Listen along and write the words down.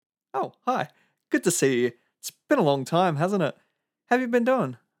Oh, hi. Good to see you. It's been a long time, hasn't it? How have you been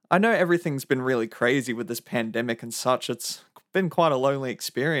doing? I know everything's been really crazy with this pandemic and such. It's been quite a lonely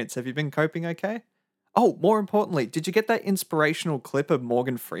experience. Have you been coping okay? Oh, more importantly, did you get that inspirational clip of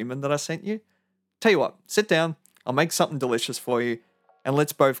Morgan Freeman that I sent you? Tell you what, sit down, I'll make something delicious for you, and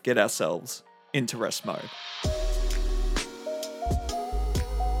let's both get ourselves into rest mode.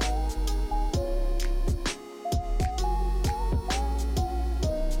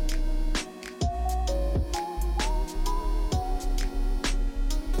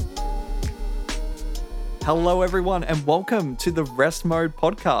 Hello, everyone, and welcome to the Rest Mode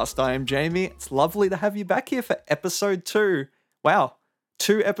podcast. I am Jamie. It's lovely to have you back here for episode 2. Wow,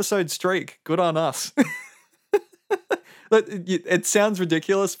 2 episode streak. Good on us. It sounds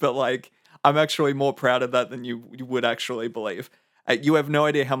ridiculous, but I'm actually more proud of that than you would actually believe. You have no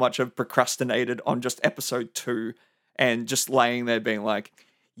idea how much I've procrastinated on just episode 2 and just laying there being like,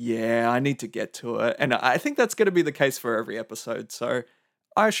 yeah, I need to get to it. And I think that's going to be the case for every episode. So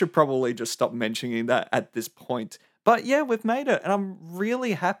I should probably just stop mentioning that at this point. But yeah, we've made it, and I'm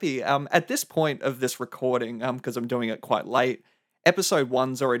really happy. At this point of this recording, because I'm doing it quite late, episode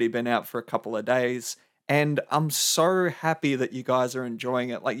 1's already been out for a couple of days, and I'm so happy that you guys are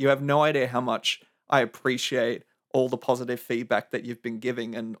enjoying it. Like, you have no idea how much I appreciate all the positive feedback that you've been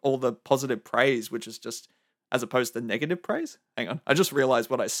giving and all the positive praise, which is just as opposed to negative praise. Hang on, I just realized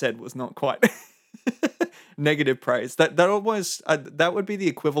what I said was not quite negative praise. That almost that would be the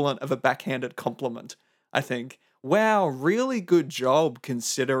equivalent of a backhanded compliment, I think. Wow, really good job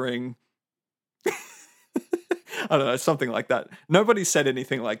considering. I don't know, something like that. Nobody said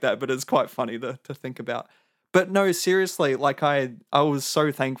anything like that, but it's quite funny to think about. But no, seriously, I was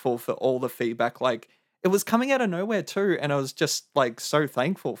so thankful for all the feedback. Like, it was coming out of nowhere too, and I was just like so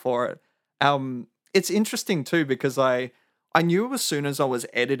thankful for it. It's interesting too because I knew as soon as I was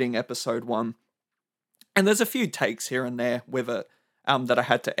editing episode 1, and there's a few takes here and there with it that I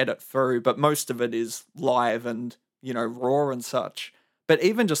had to edit through, but most of it is live and, raw and such. But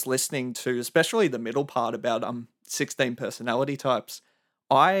even just listening to, especially the middle part about 16 personality types,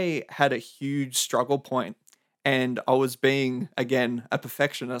 I had a huge struggle point, and I was being, again, a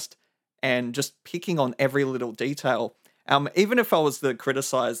perfectionist and just picking on every little detail. Even if I was to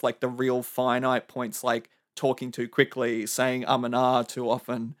criticize like the real finite points, like talking too quickly, saying and ah too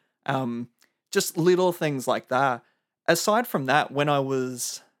often, just little things like that. Aside from that, when I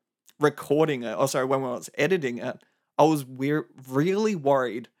was recording it, when I was editing it, I was really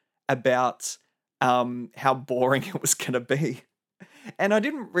worried about how boring it was going to be. And I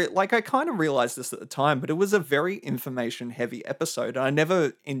didn't I kind of realized this at the time, but it was a very information heavy episode. And I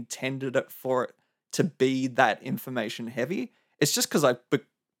never intended it for it to be that information heavy. It's just because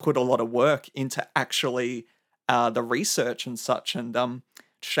put a lot of work into actually the research and such, and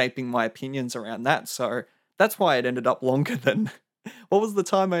shaping my opinions around that. So that's why it ended up longer than what was the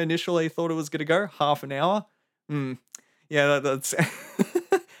time I initially thought it was going to go? Half an hour? Yeah, that's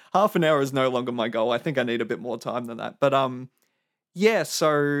half an hour is no longer my goal. I think I need a bit more time than that. But yeah,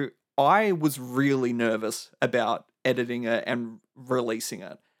 so I was really nervous about editing it and releasing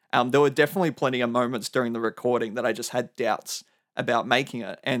it. There were definitely plenty of moments during the recording that I just had doubts about making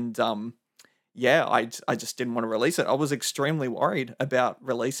it, and yeah, I just didn't want to release it. I was extremely worried about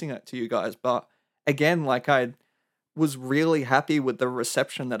releasing it to you guys, but again, I was really happy with the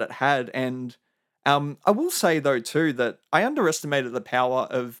reception that it had, and I will say though too that I underestimated the power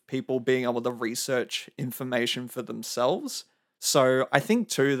of people being able to research information for themselves. So I think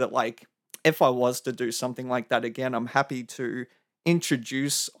too that if I was to do something like that again, I'm happy to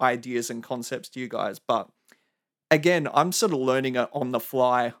introduce ideas and concepts to you guys, but again, I'm sort of learning it on the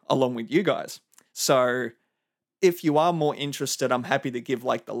fly along with you guys. So if you are more interested, I'm happy to give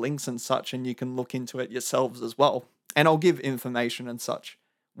the links and such, and you can look into it yourselves as well. And I'll give information and such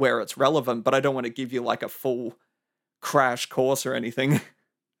where it's relevant, but I don't want to give you a full crash course or anything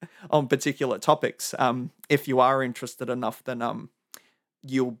on particular topics. If you are interested enough, then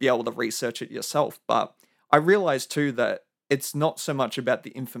you'll be able to research it yourself. But I realize too that it's not so much about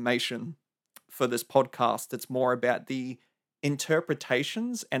the information for this podcast, it's more about the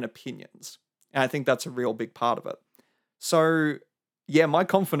interpretations and opinions. And I think that's a real big part of it. So, yeah, my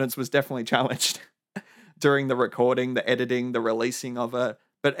confidence was definitely challenged during the recording, the editing, the releasing of it.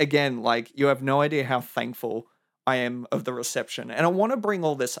 But again, you have no idea how thankful I am of the reception. And I want to bring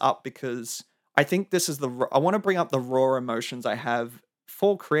all this up because I think this is I want to bring up the raw emotions I have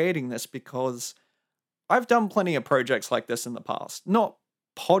for creating this, because I've done plenty of projects like this in the past. Not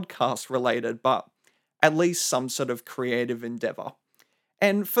podcast related, but at least some sort of creative endeavor.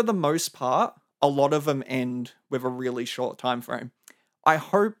 And for the most part, a lot of them end with a really short time frame. I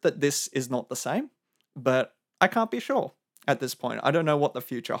hope that this is not the same, but I can't be sure at this point. I don't know what the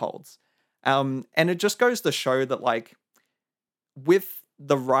future holds. And it just goes to show that, like, with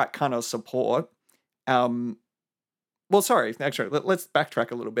the right kind of support, um, well, sorry, actually, let's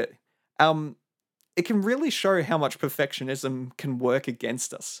backtrack a little bit. Um, it can really show how much perfectionism can work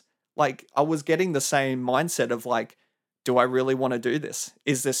against us. Like, I was getting the same mindset of, like, do I really want to do this?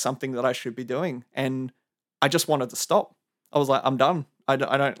 Is this something that I should be doing? And I just wanted to stop. I was like, I'm done. I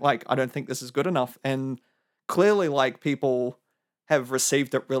don't think this is good enough. And clearly, like, people have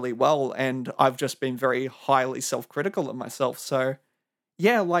received it really well. And I've just been very highly self critical of myself. So,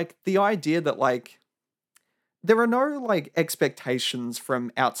 yeah, like, the idea that, like, there are no, like, expectations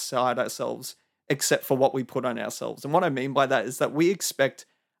from outside ourselves except for what we put on ourselves. And what I mean by that is that we expect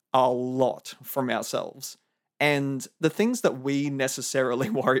a lot from ourselves. And the things that we necessarily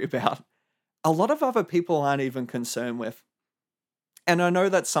worry about, a lot of other people aren't even concerned with. And I know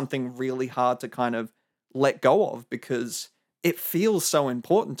that's something really hard to kind of let go of because it feels so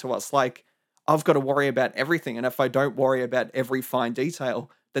important to us. Like, I've got to worry about everything. And if I don't worry about every fine detail,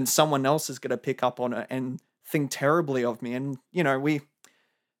 then someone else is going to pick up on it and think terribly of me. And,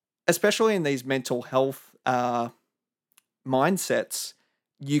 especially in these mental health mindsets,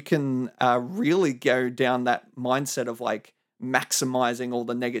 you can really go down that mindset of, like, maximizing all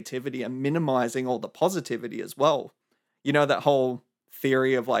the negativity and minimizing all the positivity as well. You know, that whole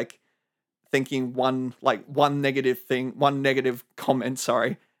theory of, like, thinking one negative comment,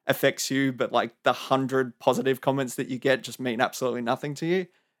 sorry, affects you, but, like, the 100 positive comments that you get just mean absolutely nothing to you.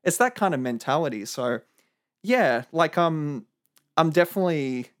 It's that kind of mentality. So yeah, like, I'm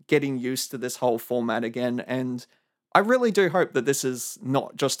definitely getting used to this whole format again, and I really do hope that this is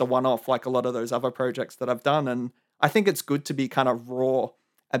not just a one-off like a lot of those other projects that I've done. And I think it's good to be kind of raw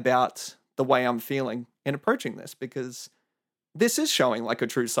about the way I'm feeling in approaching this, because this is showing, like, a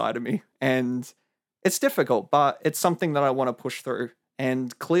true side of me, and it's difficult, but it's something that I want to push through.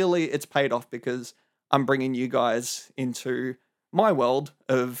 And clearly it's paid off because I'm bringing you guys into my world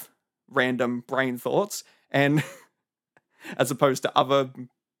of random brain thoughts, and as opposed to other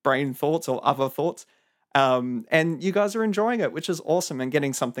brain thoughts or other thoughts. And you guys are enjoying it, which is awesome, and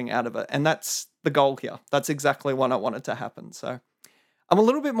getting something out of it. And that's the goal here. That's exactly what I wanted to happen. So I'm a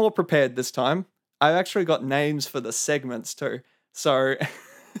little bit more prepared this time. I've actually got names for the segments too. So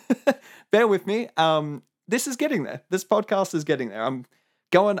bear with me. This is getting there. This podcast is getting there. I'm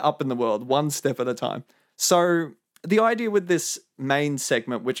going up in the world one step at a time. So the idea with this main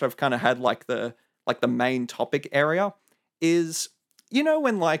segment, which I've kind of had like the main topic area, is,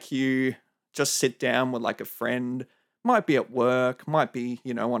 when, like, you just sit down with, like, a friend, might be at work, might be,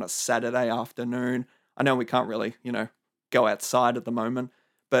 on a Saturday afternoon. I know we can't really, go outside at the moment,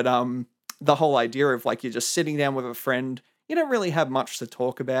 but the whole idea of, like, you're just sitting down with a friend, you don't really have much to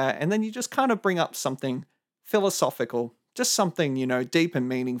talk about, and then you just kind of bring up something philosophical, just something, deep and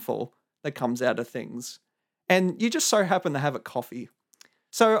meaningful that comes out of things. And you just so happen to have a coffee.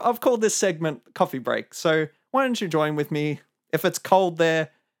 So I've called this segment Coffee Break. So why don't you join with me? If it's cold there,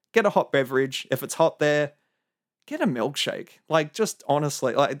 get a hot beverage. If it's hot there, get a milkshake. Like, just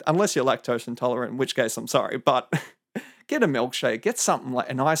honestly, like, unless you're lactose intolerant, in which case I'm sorry, but get a milkshake. Get something like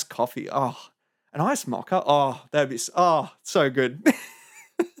a nice coffee. Oh, an iced mocha. Oh, that'd be so good.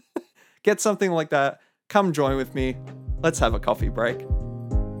 Get something like that. Come join with me. Let's have a coffee break.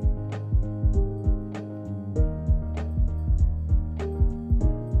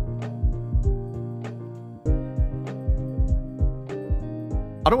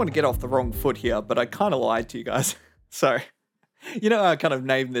 I don't want to get off the wrong foot here, but I kind of lied to you guys. So, I kind of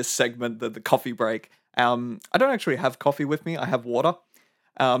named this segment the coffee break. I don't actually have coffee with me. I have water.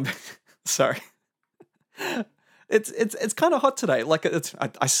 Um, sorry. It's kind of hot today. Like,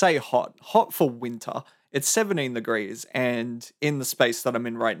 I say hot for winter. It's 17 degrees, and in the space that I'm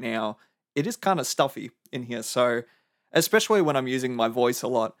in right now, it is kind of stuffy in here. So, especially when I'm using my voice a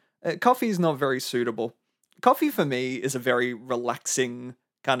lot, coffee is not very suitable. Coffee for me is a very relaxing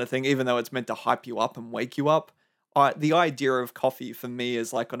kind of thing, even though it's meant to hype you up and wake you up. The idea of coffee for me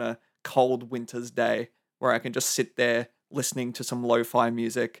is like on a cold winter's day where I can just sit there listening to some lo-fi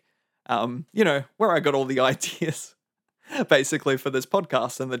music, where I got all the ideas basically for this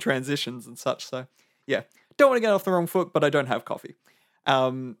podcast and the transitions and such. So yeah, don't want to get off the wrong foot, but I don't have coffee.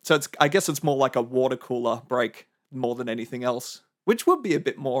 So I guess it's more like a water cooler break more than anything else, which would be a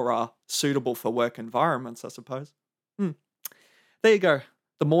bit more suitable for work environments, I suppose. There you go.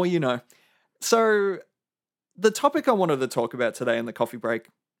 The more you know. So the topic I wanted to talk about today in the coffee break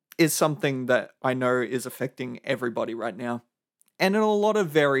is something that I know is affecting everybody right now, and in a lot of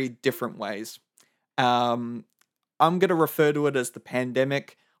very different ways. Um, I'm going to refer to it as the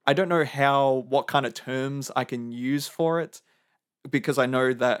pandemic. I don't know what kind of terms I can use for it, because I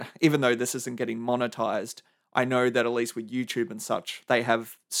know that even though this isn't getting monetized, I know that at least with YouTube and such, they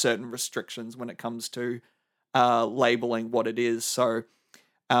have certain restrictions when it comes to labeling what it is. So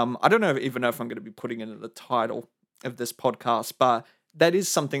I don't know even know if I'm going to be putting it in the title of this podcast, but that is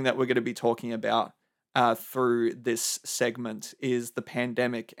something that we're going to be talking about through this segment, is the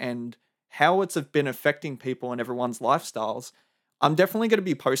pandemic and how it's been affecting people and everyone's lifestyles. I'm definitely going to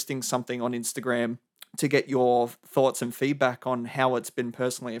be posting something on Instagram to get your thoughts and feedback on how it's been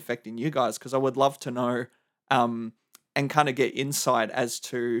personally affecting you guys, because I would love to know and kind of get insight as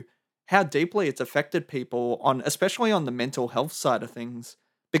to how deeply it's affected people on, especially on the mental health side of things.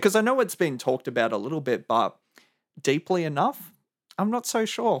 Because I know it's been talked about a little bit, but deeply enough, I'm not so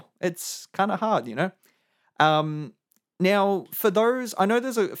sure. It's kind of hard, you know? Um, Now, for those, I know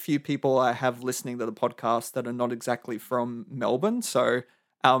there's a few people I have listening to the podcast that are not exactly from Melbourne. So,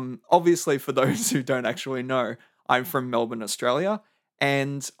 obviously, for those who don't actually know, I'm from Melbourne, Australia.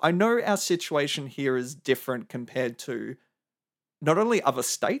 And I know our situation here is different compared to not only other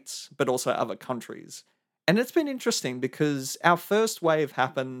states, but also other countries. And it's been interesting because our first wave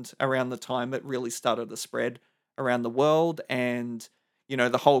happened around the time it really started to spread around the world. And,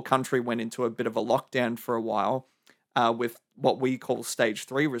 the whole country went into a bit of a lockdown for a while with what we call stage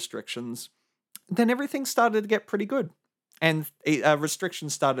 3 restrictions. Then everything started to get pretty good. And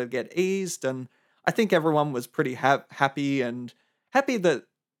restrictions started to get eased. And I think everyone was pretty happy and happy that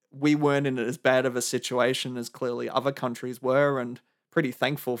we weren't in as bad of a situation as clearly other countries were, and pretty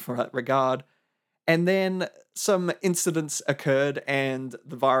thankful for that regard. And then some incidents occurred and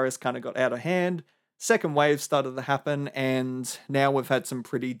the virus kind of got out of hand. Second wave started to happen, and now we've had some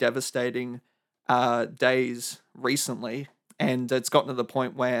pretty devastating days recently. And it's gotten to the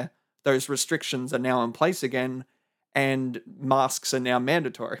point where those restrictions are now in place again, and masks are now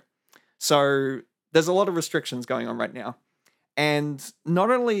mandatory. So there's a lot of restrictions going on right now. And not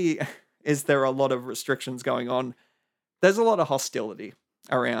only is there a lot of restrictions going on, there's a lot of hostility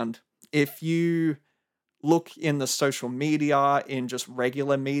around. If you look in the social media, in just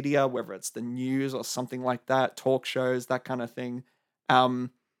regular media, whether it's the news or something like that, talk shows, that kind of thing,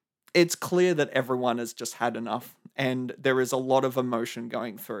 um, it's clear that everyone has just had enough, and there is a lot of emotion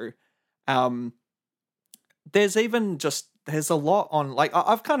going through. Um, there's a lot on, like,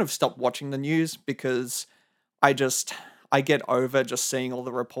 I've kind of stopped watching the news because I just I get over just seeing all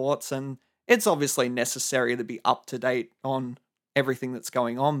the reports, and it's obviously necessary to be up to date on everything that's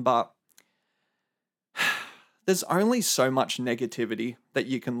going on, but there's only so much negativity that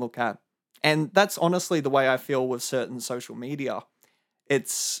you can look at. And that's honestly the way I feel with certain social media.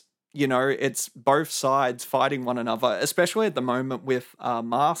 It's, it's both sides fighting one another, especially at the moment with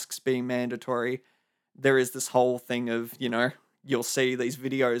masks being mandatory. There is this whole thing of, you'll see these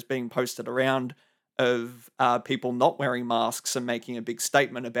videos being posted around of people not wearing masks and making a big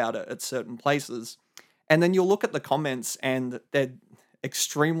statement about it at certain places. And then you'll look at the comments and they're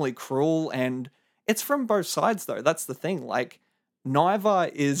extremely cruel, and it's from both sides though. That's the thing. Like, neither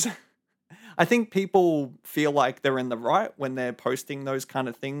is I think people feel like they're in the right when they're posting those kind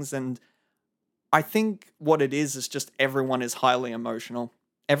of things, and I think what it is just everyone is highly emotional.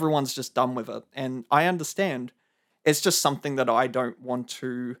 Everyone's just done with it, and I understand. It's just something that I don't want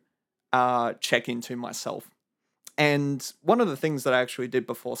to check into myself. And one of the things that I actually did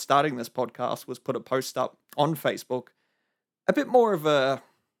before starting this podcast was put a post up on Facebook, a bit more of a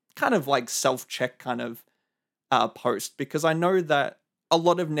kind of like self check kind of post, because I know that a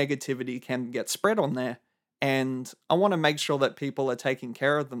lot of negativity can get spread on there. And I want to make sure that people are taking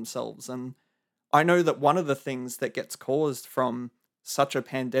care of themselves. And I know that one of the things that gets caused from such a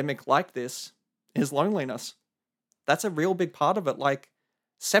pandemic like this is loneliness. That's a real big part of it. Like,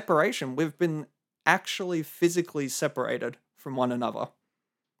 separation. We've been actually physically separated from one another.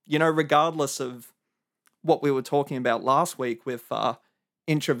 Regardless of what we were talking about last week with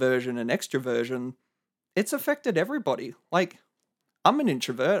introversion and extroversion, it's affected everybody. Like, I'm an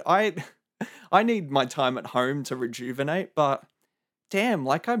introvert. I need my time at home to rejuvenate, but damn,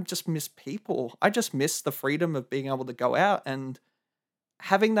 like, I just miss people. I just miss the freedom of being able to go out, and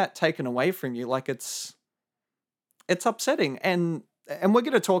having that taken away from you, like, it's upsetting. And we're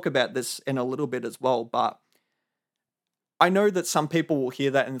going to talk about this in a little bit as well, but I know that some people will hear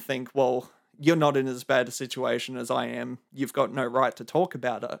that and think, well, you're not in as bad a situation as I am. You've got no right to talk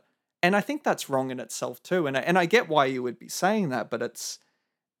about it. And I think that's wrong in itself too. And I get why you would be saying that, but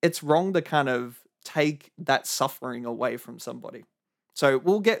it's wrong to kind of take that suffering away from somebody. So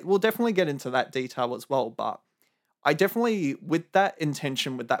we'll definitely get into that detail as well, but I definitely, with that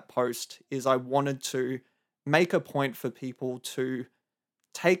intention with that post, is I wanted to make a point for people to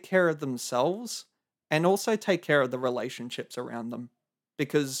take care of themselves and also take care of the relationships around them.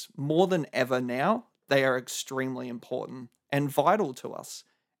 Because more than ever now, they are extremely important and vital to us.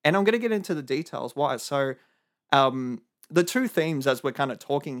 And I'm going to get into the details why. So, the two themes as we're kind of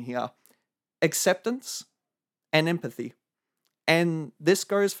talking here, acceptance and empathy. And this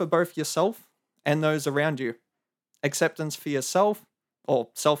goes for both yourself and those around you. Acceptance for yourself or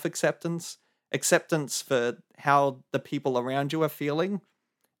self acceptance, acceptance for how the people around you are feeling,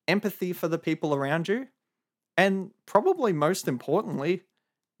 empathy for the people around you, and probably most importantly,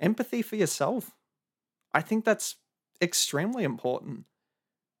 empathy for yourself. I think that's extremely important.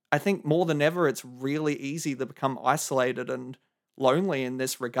 I think more than ever, it's really easy to become isolated and lonely in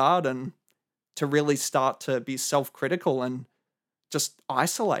this regard and to really start to be self critical and just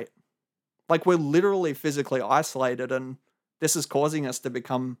isolate. Like we're literally physically isolated, and this is causing us to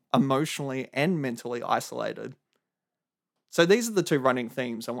become emotionally and mentally isolated. So these are the two running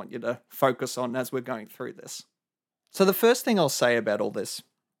themes I want you to focus on as we're going through this. So the first thing I'll say about all this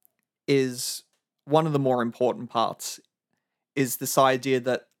is one of the more important parts is this idea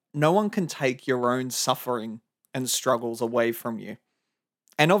that no one can take your own suffering and struggles away from you.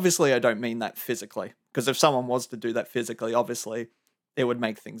 And obviously I don't mean that physically, because if someone was to do that physically, obviously it would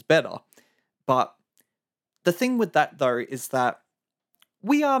make things better. But the thing with that though is that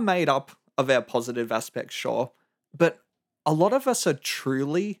we are made up of our positive aspects, sure, but a lot of us are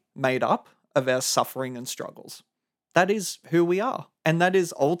truly made up of our suffering and struggles. That is who we are. And that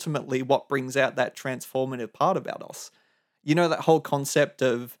is ultimately what brings out that transformative part about us. You know, that whole concept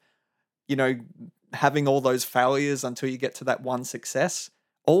of, you know, having all those failures until you get to that one success.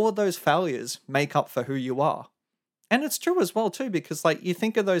 All of those failures make up for who you are. And it's true as well, too, because like you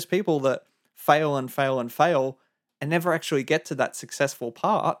think of those people that fail and fail and fail and never actually get to that successful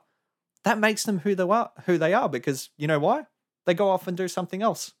part. That makes them who they are, because you know why? They go off and do something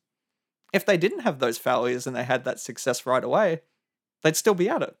else. If they didn't have those failures and they had that success right away, they'd still be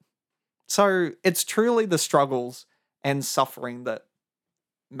at it. So it's truly the struggles and suffering that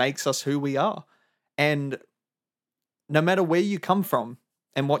makes us who we are. And no matter where you come from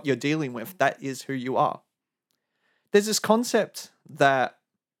and what you're dealing with, that is who you are. There's this concept that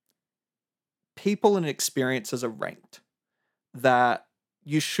people and experiences are ranked, that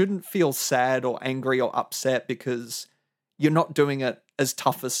you shouldn't feel sad or angry or upset because you're not doing it as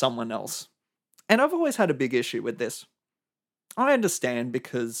tough as someone else. And I've always had a big issue with this. I understand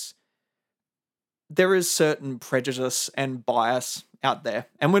because there is certain prejudice and bias out there,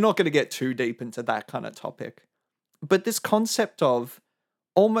 and we're not going to get too deep into that kind of topic. But this concept of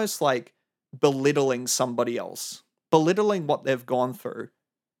almost like belittling somebody else, belittling what they've gone through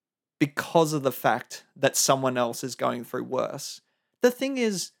because of the fact that someone else is going through worse. The thing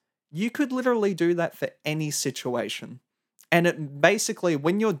is, you could literally do that for any situation. And it basically,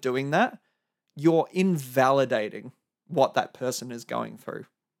 when you're doing that, you're invalidating what that person is going through.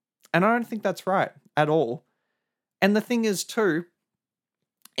 And I don't think that's right at all. And the thing is, too,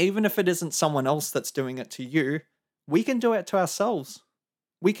 even if it isn't someone else that's doing it to you, we can do it to ourselves.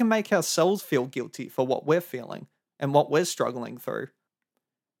 We can make ourselves feel guilty for what we're feeling and what we're struggling through.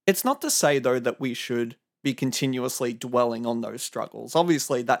 It's not to say, though, that we should be continuously dwelling on those struggles.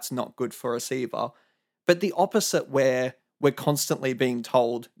 Obviously, that's not good for us either. But the opposite, where we're constantly being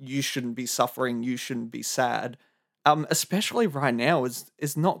told you shouldn't be suffering, you shouldn't be sad, especially right now,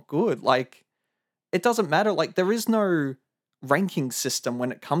 is not good. Like, it doesn't matter. Like, there is no ranking system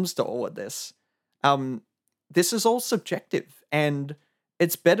when it comes to all of this. This is all subjective, and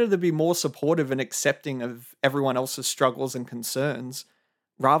it's better to be more supportive and accepting of everyone else's struggles and concerns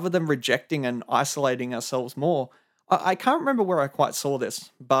rather than rejecting and isolating ourselves more. I can't remember where I quite saw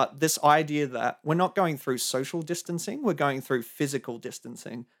this, but this idea that we're not going through social distancing, we're going through physical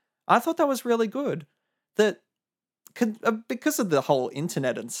distancing. I thought that was really good. That because of the whole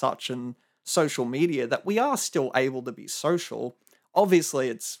internet and such and social media, that we are still able to be social. Obviously,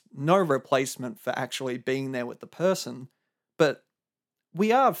 it's no replacement for actually being there with the person, but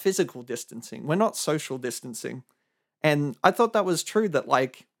we are physical distancing. We're not social distancing. And I thought that was true, that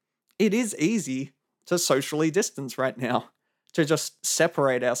like it is easy to socially distance right now, to just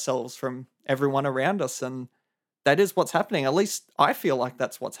separate ourselves from everyone around us. And that is what's happening. At least I feel like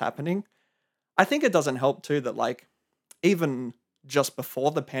that's what's happening. I think it doesn't help too that like even just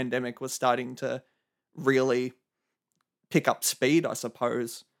before the pandemic was starting to really pick up speed, I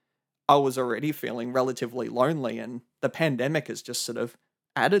suppose, I was already feeling relatively lonely, and the pandemic has just sort of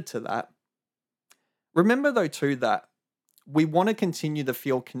added to that. Remember though too that we want to continue to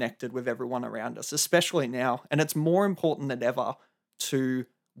feel connected with everyone around us, especially now. And it's more important than ever to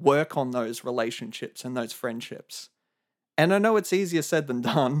work on those relationships and those friendships. And I know it's easier said than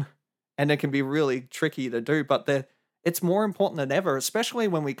done, and it can be really tricky to do, but it's more important than ever, especially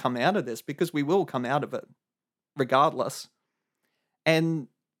when we come out of this, because we will come out of it regardless. And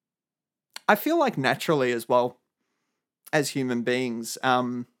I feel like naturally as well, as human beings,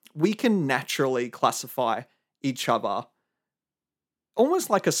 we can naturally classify each other almost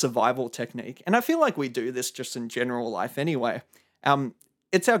like a survival technique. And I feel like we do this just in general life anyway.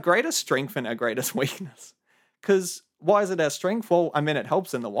 It's our greatest strength and our greatest weakness. Because why is it our strength? Well, I mean, it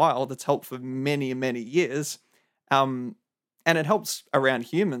helps in the wild. It's helped for many, many years. And it helps around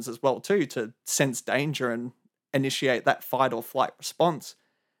humans as well, too, to sense danger and initiate that fight or flight response.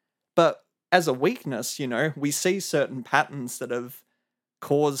 But as a weakness, we see certain patterns that have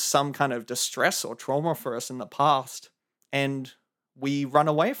caused some kind of distress or trauma for us in the past, and we run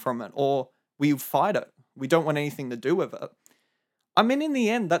away from it or we fight it. We don't want anything to do with it. I mean, in the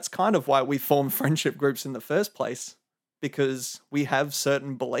end, that's kind of why we form friendship groups in the first place, because we have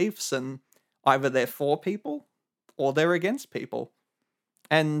certain beliefs and either they're for people or they're against people.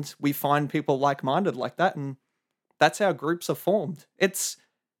 And we find people like-minded like that, and that's how groups are formed. It's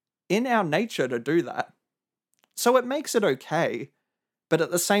in our nature to do that. So it makes it okay, but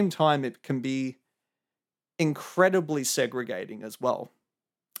at the same time, it can be incredibly segregating as well.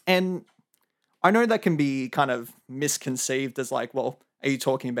 And I know that can be kind of misconceived as like, well, are you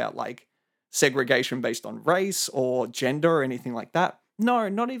talking about like segregation based on race or gender or anything like that? No,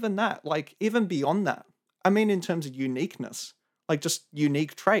 not even that. Like, even beyond that. I mean, in terms of uniqueness, like just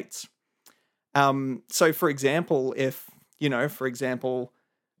unique traits. So for example, if,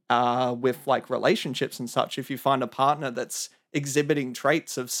 with like relationships and such, if you find a partner that's exhibiting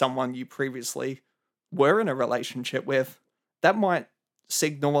traits of someone you previously were in a relationship with, that might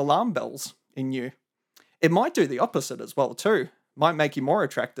signal alarm bells in you. It might do the opposite as well too. Might make you more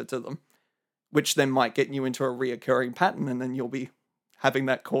attracted to them, which then might get you into a reoccurring pattern, and then you'll be having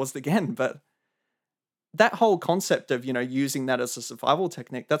that caused again. But that whole concept of, using that as a survival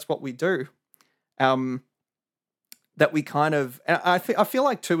technique, that's what we do. That we kind of, and I feel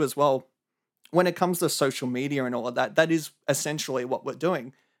like too as well, when it comes to social media and all of that, that is essentially what we're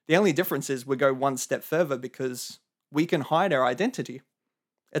doing. The only difference is we go one step further because we can hide our identity.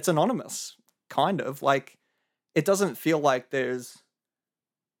 It's anonymous, kind of. Like, it doesn't feel like there's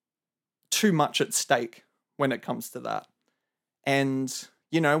too much at stake when it comes to that. And,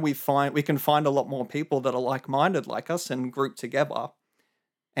 we can find a lot more people that are like-minded like us and group together.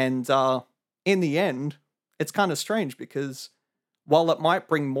 And in the end, it's kind of strange because while it might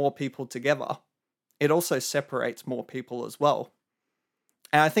bring more people together, it also separates more people as well.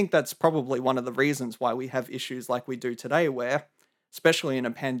 And I think that's probably one of the reasons why we have issues like we do today, where, especially in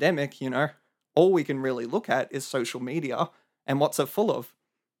a pandemic, all we can really look at is social media and what's it full of.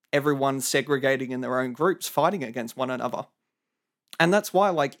 Everyone segregating in their own groups, fighting against one another. And that's why,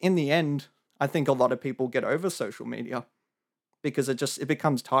 like, in the end, I think a lot of people get over social media because it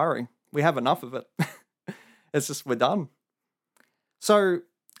becomes tiring. We have enough of it. It's just, we're done. So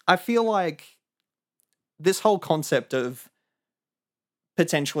I feel like this whole concept of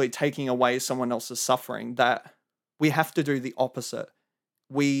potentially taking away someone else's suffering, that we have to do the opposite.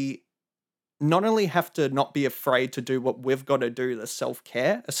 We not only have to not be afraid to do what we've got to do, the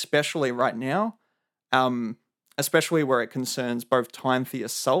self-care, especially right now, especially where it concerns both time for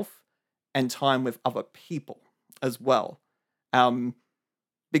yourself and time with other people as well.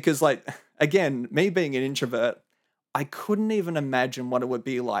 Because, like, again, me being an introvert, I couldn't even imagine what it would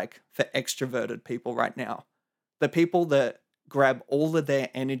be like for extroverted people right now. The people that grab all of their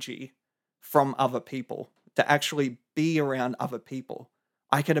energy from other people to actually be around other people.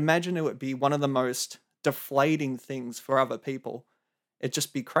 I could imagine it would be one of the most deflating things for other people. It'd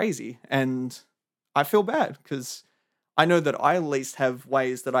just be crazy. And I feel bad because I know that I at least have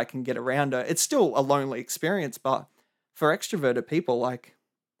ways that I can get around it. It's still a lonely experience, but for extroverted people, like,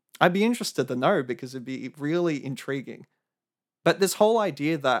 I'd be interested to know because it'd be really intriguing. But this whole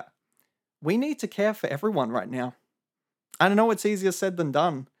idea that we need to care for everyone right now. I know it's easier said than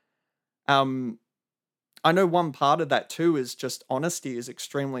done. I know one part of that too is just honesty is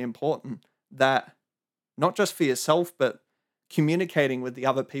extremely important. That not just for yourself, but communicating with the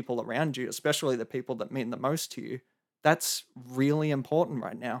other people around you, especially the people that mean the most to you. That's really important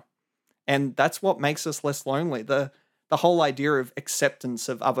right now. And that's what makes us less lonely. The whole idea of acceptance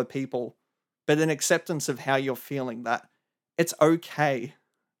of other people, but an acceptance of how you're feeling, that it's okay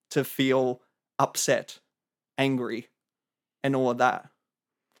to feel upset, angry, and all of that.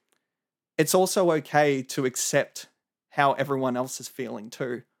 It's also okay to accept how everyone else is feeling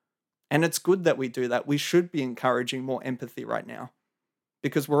too. And it's good that we do that. We should be encouraging more empathy right now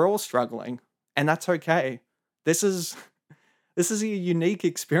because we're all struggling, and that's okay. This is this is a unique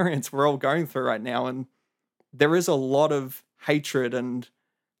experience we're all going through right now, and there is a lot of hatred and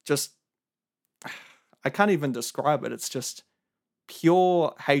just I can't even describe it. It's just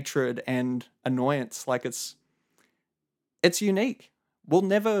pure hatred and annoyance. Like it's unique. We'll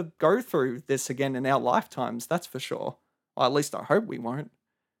never go through this again in our lifetimes, that's for sure. Or at least I hope we won't.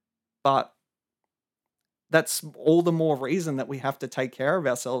 But that's all the more reason that we have to take care of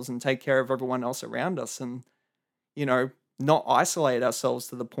ourselves and take care of everyone else around us and, you know, not isolate ourselves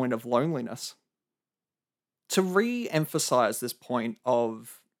to the point of loneliness. To re emphasize this point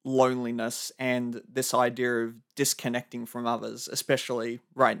of loneliness and this idea of disconnecting from others, especially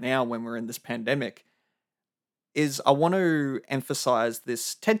right now when we're in this pandemic, is I want to emphasize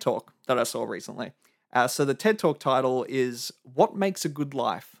this TED Talk that I saw recently. So the TED Talk title is "What Makes a Good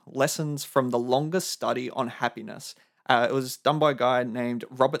Life: Lessons from the Longest Study on Happiness." It was done by a guy named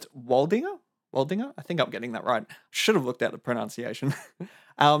Robert Waldinger. Waldinger, I think I'm getting that right. Should have looked at the pronunciation.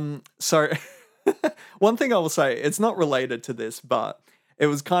 So one thing I will say, it's not related to this, but it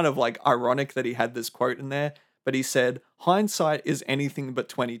was kind of like ironic that he had this quote in there. But he said, "Hindsight is anything but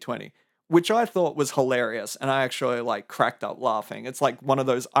 2020." Which I thought was hilarious, and I actually like cracked up laughing. It's like one of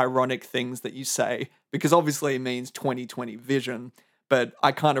those ironic things that you say because obviously it means 2020 vision, but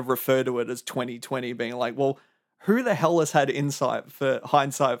I kind of refer to it as 2020 being like, well, who the hell has had insight for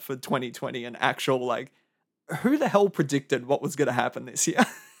hindsight for 2020 and actual like who the hell predicted what was going to happen this year?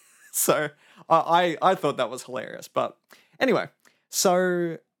 So I thought that was hilarious. But anyway,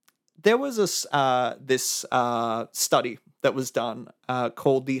 so there was this study that was done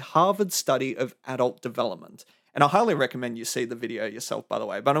called the Harvard Study of Adult Development. And I highly recommend you see the video yourself, by the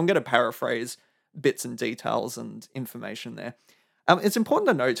way, but I'm going to paraphrase bits and details and information there. It's important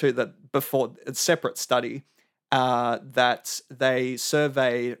to note, too, that before a separate study that they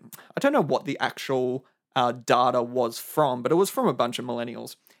surveyed, I don't know what the actual data was from, but it was from a bunch of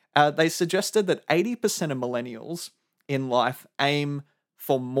millennials. They suggested that 80% of millennials in life aim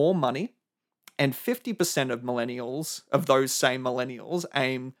for more money, and 50% of millennials, of those same millennials,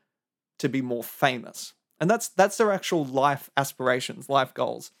 aim to be more famous. And that's their actual life aspirations, life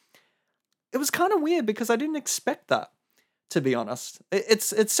goals. It was kind of weird because I didn't expect that, to be honest.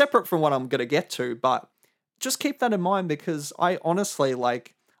 It's separate from what I'm going to get to, but just keep that in mind because I honestly,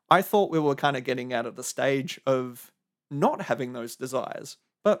 like, I thought we were kind of getting out of the stage of not having those desires.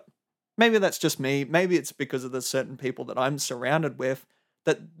 But maybe that's just me. Maybe it's because of the certain people that I'm surrounded with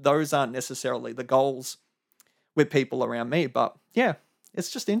that those aren't necessarily the goals with people around me. But yeah,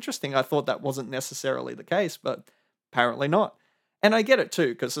 it's just interesting. I thought that wasn't necessarily the case, but apparently not. And I get it too,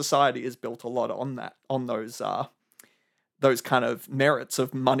 because society is built a lot on that, on those kind of merits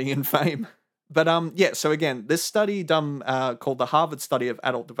of money and fame. But yeah, so again, this study done called the Harvard Study of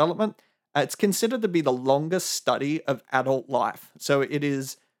Adult Development, it's considered to be the longest study of adult life. So it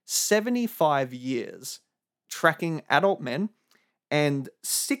is 75 years tracking adult men, and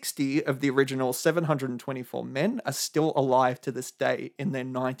 60 of the original 724 men are still alive to this day in their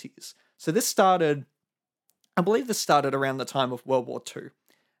 90s. So this started, I believe this started around the time of World War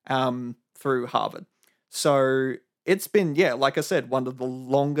II through Harvard. So it's been, yeah, like I said, one of the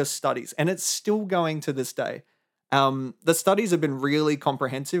longest studies, and it's still going to this day. The studies have been really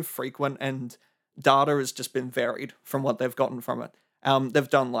comprehensive, frequent, and data has just been varied from what they've gotten from it. They've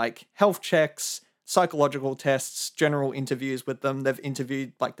done like health checks, psychological tests, general interviews with them. They've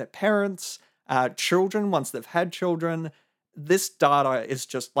interviewed like their parents, children once they've had children. This data is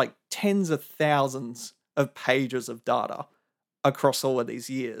just like tens of thousands of pages of data across all of these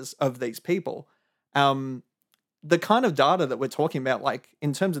years of these people. The kind of data that we're talking about, like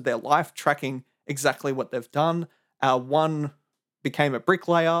in terms of their life, tracking exactly what they've done. One became a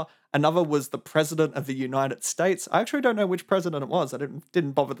bricklayer. Another was the president of the United States. I actually don't know which president it was. I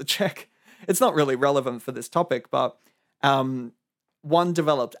didn't bother to check. It's not really relevant for this topic, but one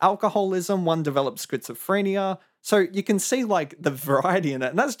developed alcoholism, one developed schizophrenia. So you can see like the variety in it,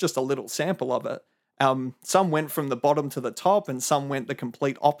 and that's just a little sample of it. Some went from the bottom to the top, and some went the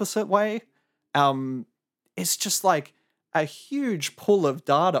complete opposite way. It's just like a huge pool of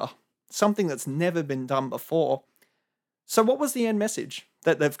data, something that's never been done before. So what was the end message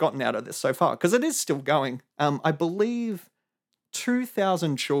that they've gotten out of this so far? Because it is still going. I believe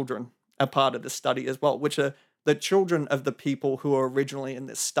 2,000 children are part of this study as well, which are the children of the people who are originally in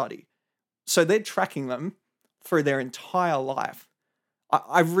this study. So they're tracking them through their entire life.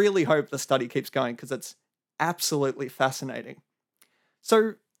 I really hope the study keeps going because it's absolutely fascinating.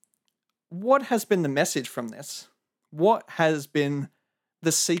 So what has been the message from this? What has been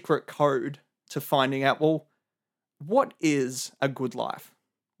the secret code to finding out, well, what is a good life?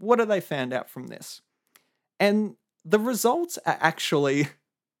 What have they found out from this? And the results are actually,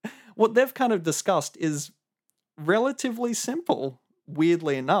 what they've kind of discussed is relatively simple,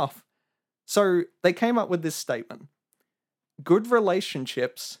 weirdly enough. So they came up with this statement: good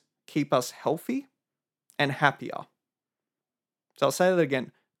relationships keep us healthy and happier. So I'll say that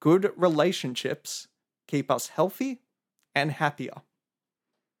again. Good relationships keep us healthy and happier.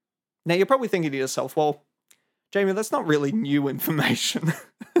 Now you're probably thinking to yourself, well, Jamie, that's not really new information.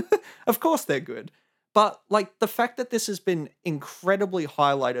 Of course they're good. But like the fact that this has been incredibly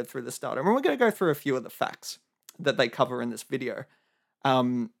highlighted through this data, and we're going to go through a few of the facts that they cover in this video,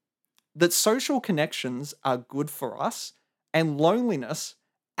 that social connections are good for us and loneliness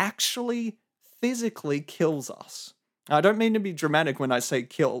actually physically kills us. I don't mean to be dramatic when I say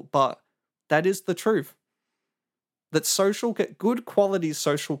kill, but that is the truth. That good quality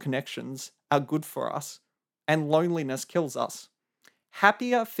social connections are good for us and loneliness kills us.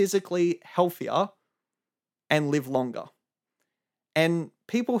 Happier, physically healthier, and live longer. And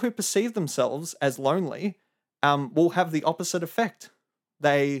people who perceive themselves as lonely will have the opposite effect.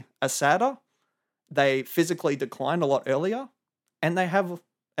 They are sadder, they physically decline a lot earlier, and they have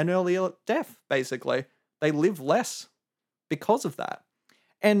an earlier death, basically. They live less because of that.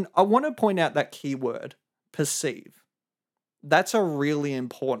 And I want to point out that key word, perceive. That's a really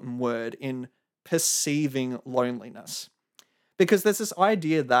important word in perceiving loneliness. Because there's this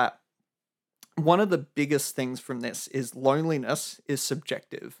idea that one of the biggest things from this is loneliness is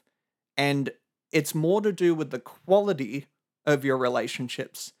subjective. And it's more to do with the quality of your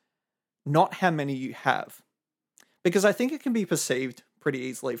relationships, not how many you have. Because I think it can be perceived pretty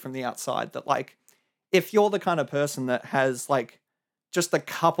easily from the outside that, like, if you're the kind of person that has, like, just a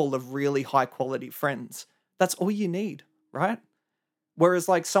couple of really high quality friends, that's all you need, right? Whereas,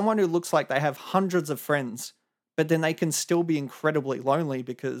 like, someone who looks like they have hundreds of friends, but then they can still be incredibly lonely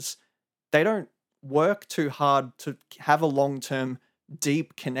because they don't work too hard to have a long-term,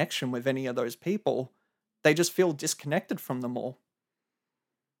 deep connection with any of those people. They just feel disconnected from them all.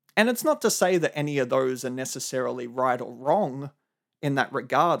 And it's not to say that any of those are necessarily right or wrong in that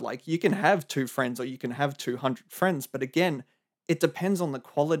regard. Like, you can have 2 friends or you can have 200 friends, but again, it depends on the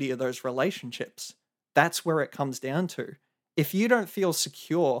quality of those relationships. That's where it comes down to. If you don't feel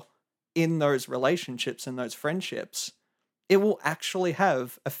secure in those relationships and those friendships, it will actually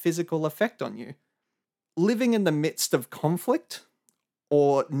have a physical effect on you. Living in the midst of conflict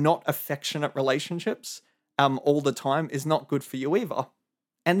or not affectionate relationships all the time is not good for you either.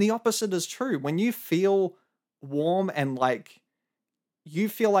 And the opposite is true. When you feel warm and like you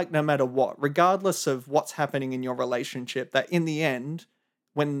feel like no matter what, regardless of what's happening in your relationship, that in the end,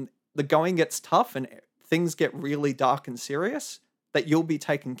 when the going gets tough and things get really dark and serious, that you'll be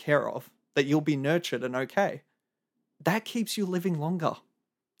taken care of, that you'll be nurtured and okay. That keeps you living longer.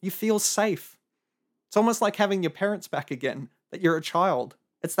 You feel safe. It's almost like having your parents back again, that you're a child.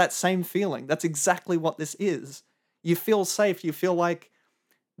 It's that same feeling. That's exactly what this is. You feel safe. You feel like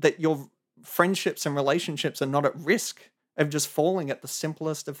that your friendships and relationships are not at risk of just falling at the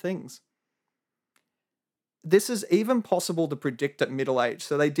simplest of things. This is even possible to predict at middle age.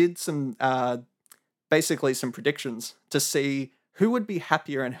 So they did some, basically some predictions to see who would be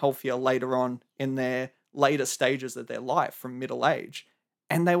happier and healthier later on in their later stages of their life from middle age.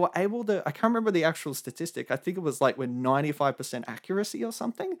 And they were able to, I can't remember the actual statistic, I think it was like with 95% accuracy or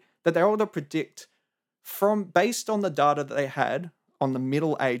something, that they were able to predict based on the data that they had on the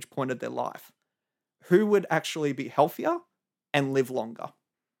middle age point of their life, who would actually be healthier and live longer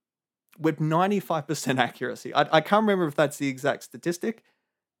with 95% accuracy. I can't remember if that's the exact statistic,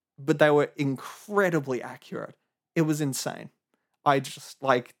 but they were incredibly accurate. It was insane. I just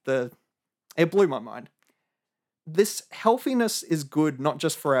it blew my mind. This healthiness is good not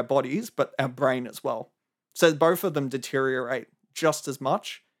just for our bodies, but our brain as well. So both of them deteriorate just as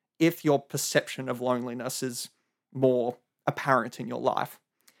much if your perception of loneliness is more apparent in your life.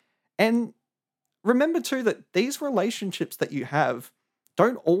 And remember too that these relationships that you have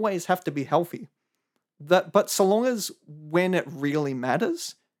don't always have to be healthy. But so long as when it really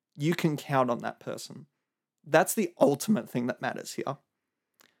matters, you can count on that person. That's the ultimate thing that matters here.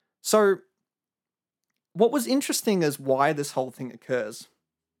 So what was interesting is why this whole thing occurs.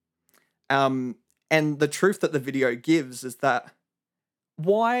 And the truth that the video gives is that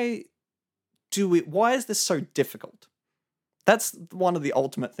why is this so difficult? That's one of the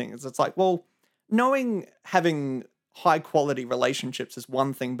ultimate things. It's like, well, having high quality relationships is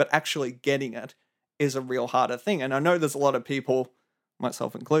one thing, but actually getting it is a real harder thing. And I know there's a lot of people,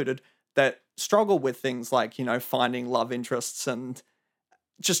 myself included, that struggle with things like, finding love interests and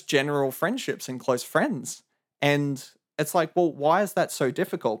just general friendships and close friends. And it's like, well, why is that so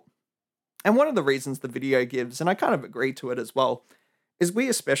difficult? And one of the reasons the video gives, and I kind of agree to it as well, is we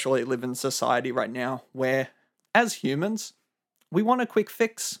especially live in society right now where, as humans, we want a quick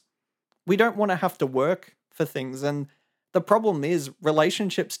fix. We don't want to have to work for things. And the problem is,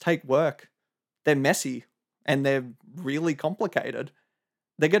 relationships take work. They're messy and they're really complicated.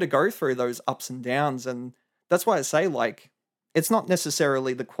 They're going to go through those ups and downs. And that's why I say, like, it's not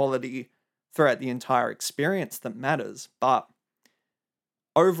necessarily the quality throughout the entire experience that matters, but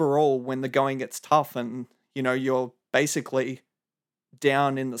overall, when the going gets tough and, you're basically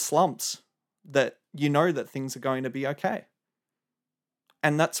down in the slumps, that you know that things are going to be okay.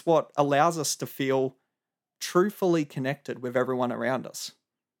 And that's what allows us to feel truthfully connected with everyone around us.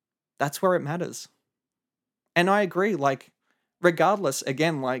 That's where it matters. And I agree, like, regardless,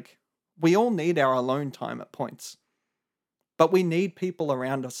 again, like, we all need our alone time at points, but we need people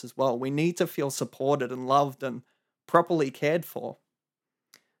around us as well. We need to feel supported and loved and properly cared for.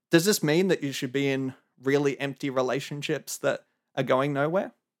 Does this mean that you should be in really empty relationships that are going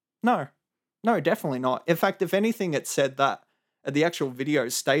nowhere? No. No, definitely not. In fact, if anything, it said that the actual video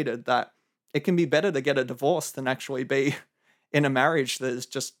stated that it can be better to get a divorce than actually be in a marriage that is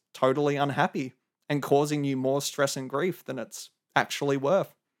just totally unhappy and causing you more stress and grief than it's actually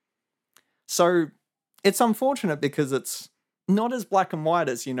worth. So it's unfortunate because it's not as black and white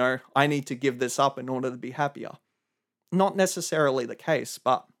as, I need to give this up in order to be happier. Not necessarily the case,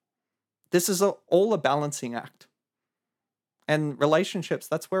 but this is all a balancing act. And relationships,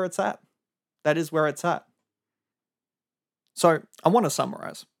 that's where it's at. That is where it's at. So I want to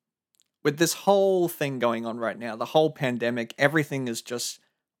summarize. With this whole thing going on right now, the whole pandemic, everything is just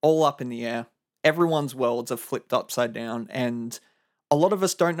all up in the air. Everyone's worlds are flipped upside down, and a lot of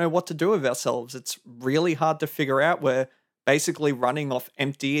us don't know what to do with ourselves. It's really hard to figure out. We're basically running off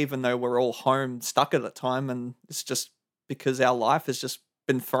empty, even though we're all home stuck at the time, and it's just because our life has just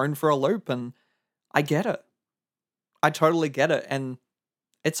been thrown for a loop, and I get it. I totally get it, and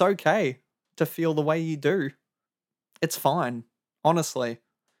it's okay to feel the way you do. It's fine, honestly.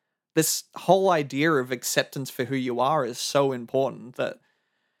 This whole idea of acceptance for who you are is so important that,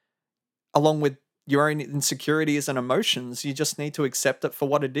 along with your own insecurities and emotions, you just need to accept it for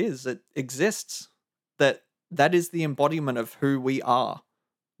what it is. It exists. That is the embodiment of who we are.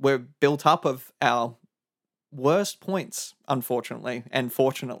 We're built up of our worst points, unfortunately, and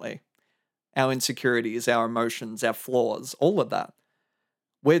fortunately. Our insecurities, our emotions, our flaws, all of that.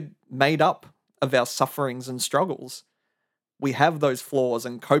 We're made up of our sufferings and struggles. We have those flaws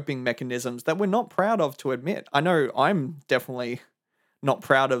and coping mechanisms that we're not proud of to admit. I know I'm definitely not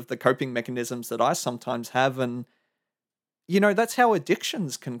proud of the coping mechanisms that I sometimes have. And, that's how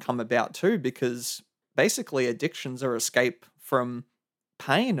addictions can come about too, because basically addictions are escape from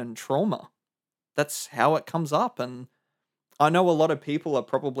pain and trauma. That's how it comes up. And I know a lot of people are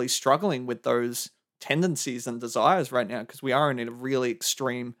probably struggling with those tendencies and desires right now because we are in a really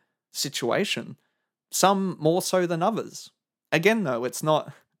extreme situation. Some more so than others. Again, though, it's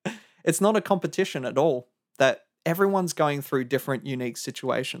not a competition at all. That everyone's going through different unique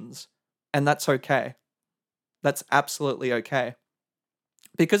situations, and that's okay. That's absolutely okay.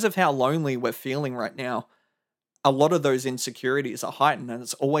 Because of how lonely we're feeling right now, a lot of those insecurities are heightened, and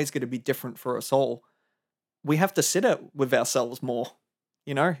it's always going to be different for us all. We have to sit it with ourselves more,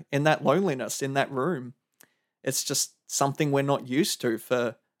 in that loneliness, in that room. It's just something we're not used to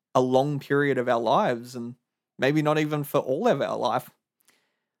for a long period of our lives, and maybe not even for all of our life.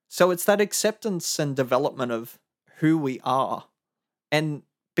 So it's that acceptance and development of who we are, and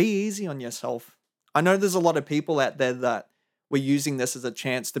be easy on yourself. I know there's a lot of people out there that we're using this as a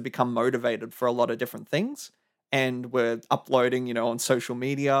chance to become motivated for a lot of different things, and we're uploading, on social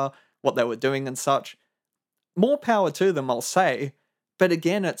media, what they were doing and such. More power to them, I'll say. But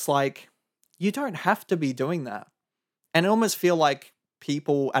again, it's like, you don't have to be doing that. And I almost feel like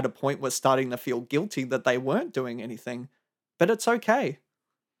people at a point were starting to feel guilty that they weren't doing anything. But it's okay.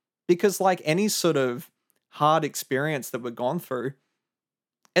 Because like any sort of hard experience that we've gone through,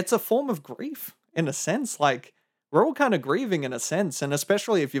 it's a form of grief in a sense. Like, we're all kind of grieving in a sense. And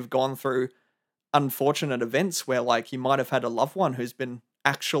especially if you've gone through unfortunate events where like you might have had a loved one who's been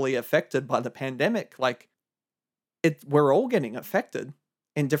actually affected by the pandemic. Like, we're all getting affected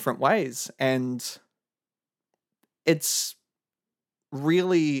in different ways, and it's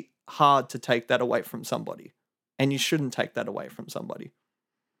really hard to take that away from somebody, and you shouldn't take that away from somebody.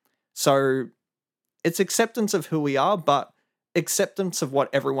 So it's acceptance of who we are, but acceptance of what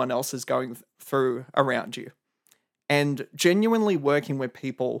everyone else is going through around you, and genuinely working with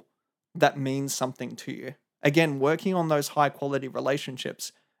people that means something to you. Again, working on those high quality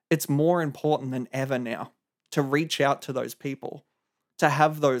relationships, it's more important than ever now. to reach out to those people, to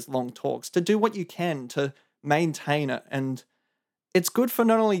have those long talks, to do what you can to maintain it. And it's good for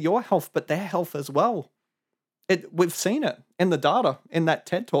not only your health, but their health as well. We've seen it in the data, in that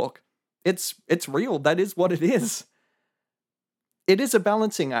TED talk. It's real. That is what it is. It is a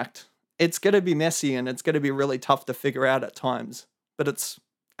balancing act. It's going to be messy and it's going to be really tough to figure out at times, but it's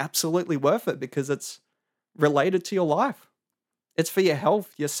absolutely worth it because it's related to your life. It's for your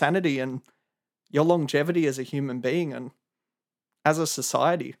health, your sanity, and your longevity as a human being and as a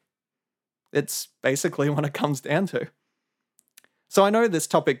society. It's basically what it comes down to. So I know this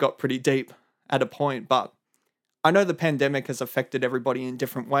topic got pretty deep at a point, but I know the pandemic has affected everybody in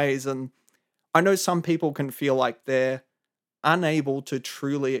different ways, and I know some people can feel like they're unable to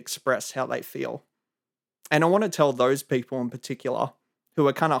truly express how they feel. And I want to tell those people in particular who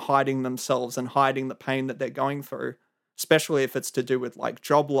are kind of hiding themselves and hiding the pain that they're going through, especially if it's to do with like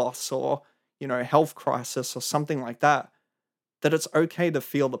job loss or, health crisis or something like that, that it's okay to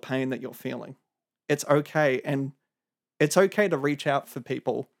feel the pain that you're feeling. It's okay. And it's okay to reach out for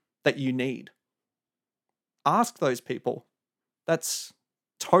people that you need. Ask those people. That's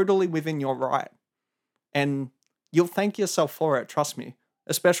totally within your right. And you'll thank yourself for it, trust me,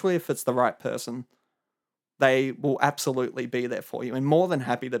 especially if it's the right person. They will absolutely be there for you and more than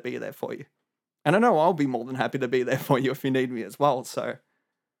happy to be there for you. And I know I'll be more than happy to be there for you if you need me as well. So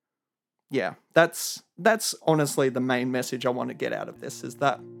yeah, that's honestly the main message I want to get out of this is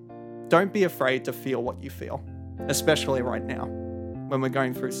that don't be afraid to feel what you feel, especially right now when we're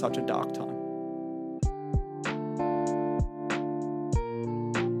going through such a dark time.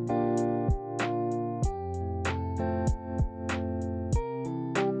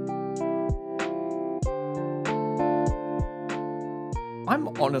 I'm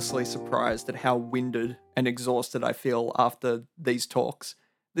honestly surprised at how winded and exhausted I feel after these talks.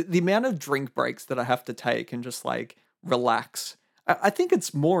 The amount of drink breaks that I have to take and just like relax. I think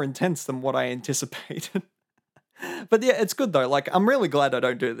it's more intense than what I anticipated. But yeah, it's good though. Like, I'm really glad I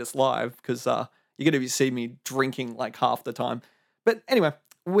don't do this live because you're going to be seeing me drinking like half the time. But anyway,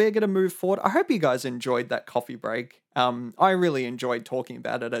 we're going to move forward. I hope you guys enjoyed that coffee break. I really enjoyed talking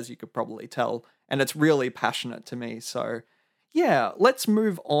about it, as you could probably tell. And it's really passionate to me. So yeah, let's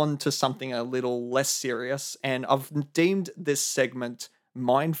move on to something a little less serious. And I've deemed this segment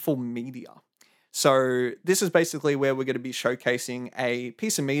Mindful Media. So this is basically where we're going to be showcasing a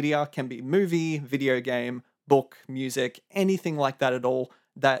piece of media, can be movie, video game, book, music, anything like that at all,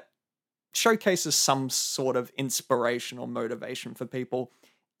 that showcases some sort of inspiration or motivation for people.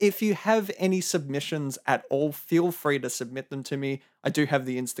 If you have any submissions at all, feel free to submit them to me. I do have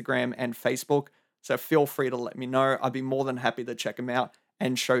the Instagram and Facebook, so feel free to let me know. I'd be more than happy to check them out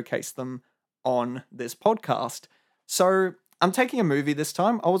and showcase them on this podcast. So I'm taking a movie this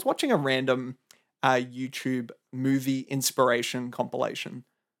time. I was watching a random YouTube movie inspiration compilation.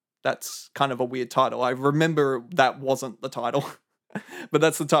 That's kind of a weird title. I remember that wasn't the title, but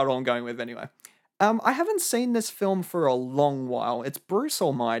that's the title I'm going with anyway. I haven't seen this film for a long while. It's Bruce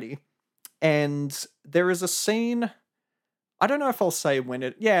Almighty, and there is a scene. I don't know if I'll say when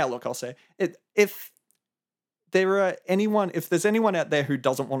it. Yeah, look, I'll say it. If there's anyone out there who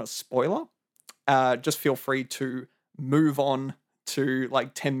doesn't want a spoiler, just feel free to move on to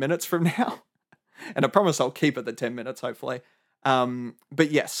like 10 minutes from now. And I promise I'll keep it the 10 minutes, hopefully.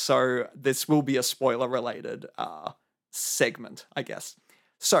 But yes, so this will be a spoiler-related segment, I guess.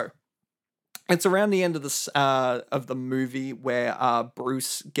 So it's around the end of the movie where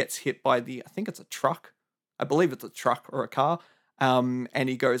Bruce gets hit by I think it's a truck. I believe it's a truck or a car. And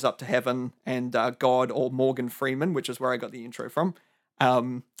he goes up to heaven, and God, or Morgan Freeman, which is where I got the intro from,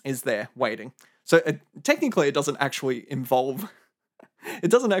 is there waiting. So technically, it doesn't actually involve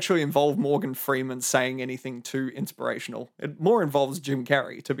Morgan Freeman saying anything too inspirational. It more involves Jim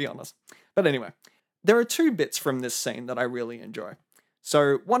Carrey, to be honest. But anyway, there are two bits from this scene that I really enjoy.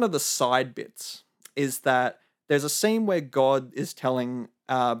 So one of the side bits is that there's a scene where God is telling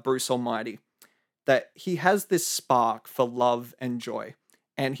Bruce Almighty that he has this spark for love and joy.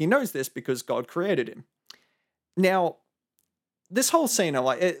 And he knows this because God created him. Now, this whole scene,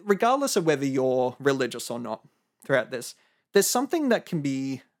 regardless of whether you're religious or not throughout this, there's something that can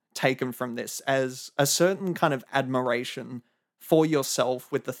be taken from this as a certain kind of admiration for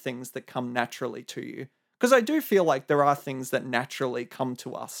yourself with the things that come naturally to you. Because I do feel like there are things that naturally come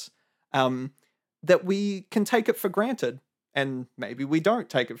to us that we can take it for granted. And maybe we don't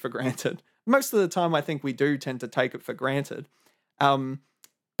take it for granted. Most of the time, I think we do tend to take it for granted.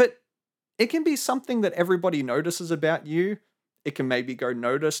 But it can be something that everybody notices about you. It can maybe go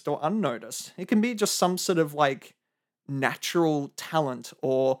noticed or unnoticed. It can be just some sort of like natural talent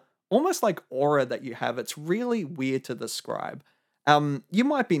or almost like aura that you have. It's really weird to describe. You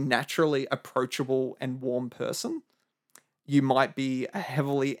might be naturally approachable and warm person. You might be a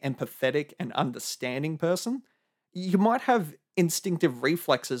heavily empathetic and understanding person. You might have instinctive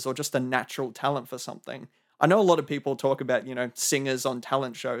reflexes or just a natural talent for something. I know a lot of people talk about, singers on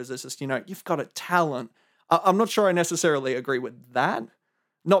talent shows. It's just, you've got a talent. I'm not sure I necessarily agree with that.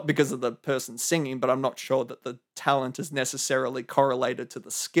 Not because of the person singing, but I'm not sure that the talent is necessarily correlated to the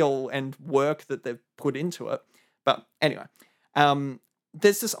skill and work that they've put into it. But anyway,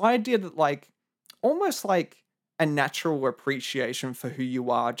 there's this idea that almost like a natural appreciation for who you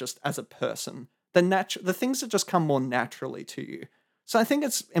are just as a person. The things that just come more naturally to you. So I think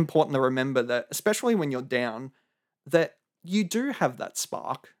it's important to remember that, especially when you're down, that you do have that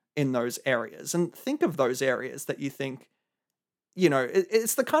spark in those areas. And think of those areas that you think,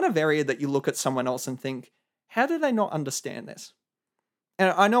 it's the kind of area that you look at someone else and think, how do they not understand this?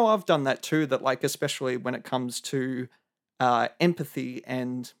 And I know I've done that too, that especially when it comes to empathy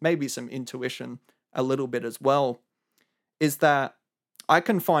and maybe some intuition a little bit as well, is that I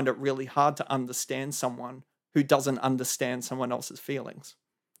can find it really hard to understand someone who doesn't understand someone else's feelings,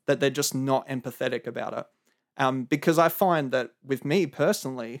 that they're just not empathetic about it. Because I find that with me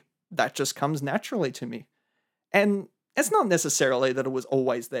personally, that just comes naturally to me. And it's not necessarily that it was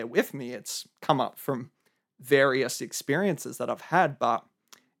always there with me. It's come up from various experiences that I've had, but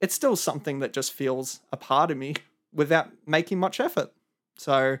it's still something that just feels a part of me without making much effort.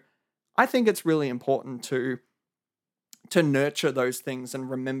 So I think it's really important to nurture those things and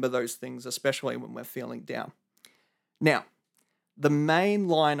remember those things, especially when we're feeling down. Now, the main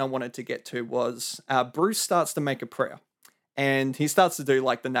line I wanted to get to was Bruce starts to make a prayer, and he starts to do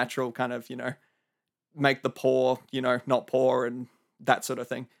the natural kind of, make the poor, not poor and that sort of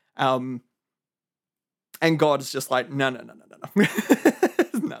thing. And God's just like, no, no, no, no, no, no,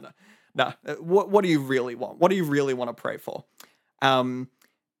 no, no, no. What do you really want? What do you really want to pray for?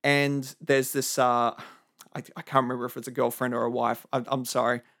 And there's this, I can't remember if it's a girlfriend or a wife. I'm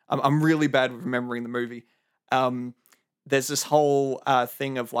sorry. I'm really bad with remembering the movie. There's this whole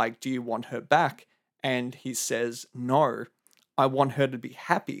thing of do you want her back? And he says, no, I want her to be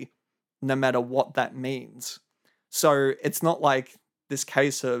happy, no matter what that means. So it's not like this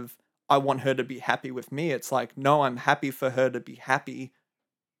case of, I want her to be happy with me. It's no, I'm happy for her to be happy,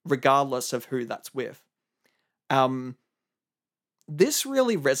 regardless of who that's with. This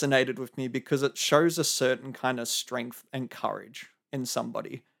really resonated with me because it shows a certain kind of strength and courage in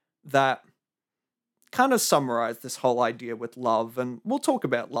somebody that kind of summarized this whole idea with love. And we'll talk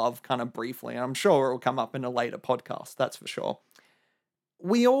about love kind of briefly. I'm sure it will come up in a later podcast, that's for sure.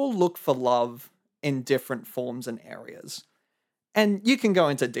 We all look for love in different forms and areas. And you can go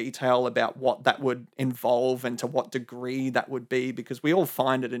into detail about what that would involve and to what degree that would be, because we all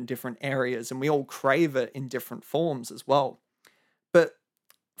find it in different areas and we all crave it in different forms as well. But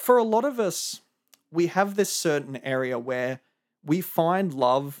for a lot of us, we have this certain area where we find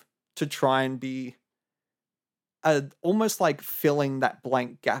love to try and be almost like filling that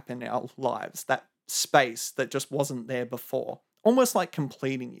blank gap in our lives, that space that just wasn't there before, almost like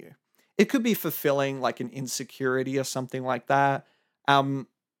completing you. It could be fulfilling an insecurity or something like that.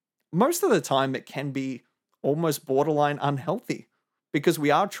 Most of the time it can be almost borderline unhealthy because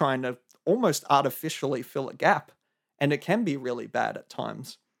we are trying to almost artificially fill a gap, and it can be really bad at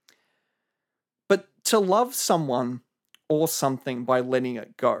times. But to love someone or something by letting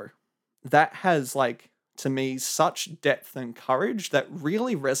it go, that has to me such depth and courage that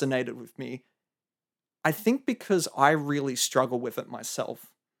really resonated with me. I think because I really struggle with it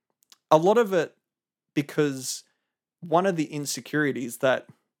myself. A lot of it because one of the insecurities that,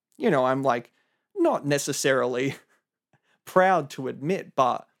 I'm not necessarily proud to admit,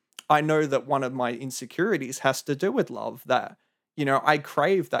 but I know that one of my insecurities has to do with love, that, I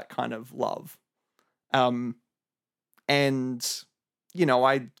crave that kind of love. And,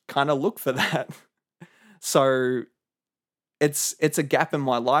 I kind of look for that. So it's a gap in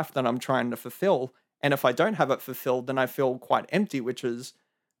my life that I'm trying to fulfill. And if I don't have it fulfilled, then I feel quite empty, which is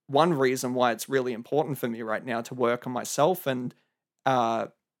one reason why it's really important for me right now to work on myself and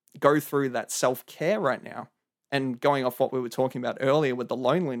go through that self-care right now. And going off what we were talking about earlier with the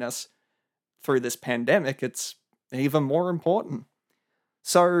loneliness through this pandemic, it's even more important.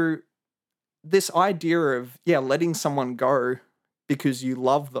 So this idea of, letting someone go because you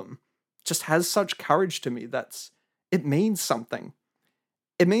love them just has such courage to me. It means something.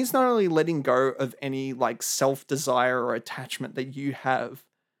 It means not only letting go of any self-desire or attachment that you have,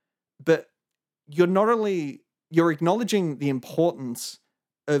 but you're acknowledging the importance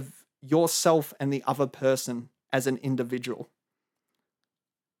of yourself and the other person as an individual.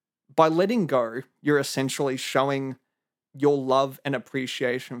 by letting go, you're essentially showing your love and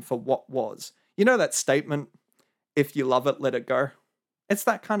appreciation for what was. You know that statement, if you love it, let it go? It's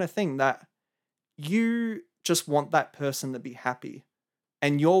that kind of thing that you just want that person to be happy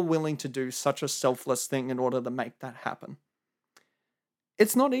and you're willing to do such a selfless thing in order to make that happen.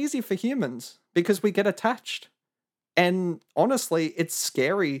 It's not easy for humans because we get attached. And honestly, it's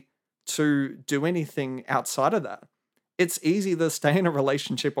scary to do anything outside of that. It's easy to stay in a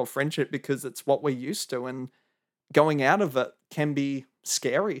relationship or friendship because it's what we're used to, and going out of it can be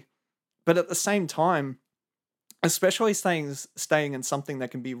scary. But at the same time, especially staying in something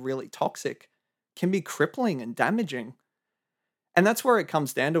that can be really toxic, can be crippling and damaging. And that's where it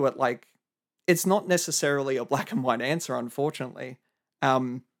comes down to it. Like, it's not necessarily a black and white answer, unfortunately.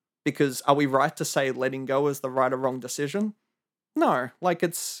 Um, because are we right to say letting go is the right or wrong decision? No, like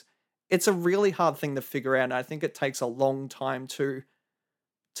it's a really hard thing to figure out. And I think it takes a long time to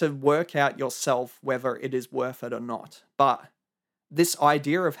work out yourself whether it is worth it or not. But this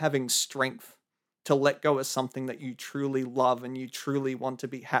idea of having strength to let go of something that you truly love and you truly want to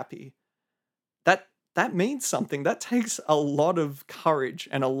be happy, that that means something. That takes a lot of courage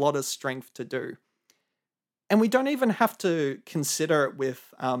and a lot of strength to do. And we don't even have to consider it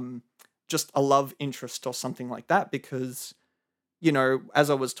with just a love interest or something like that, because, you know, as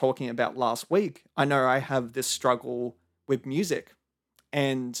I was talking about last week, I know I have this struggle with music,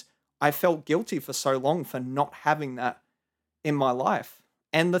 and I felt guilty for so long for not having that in my life.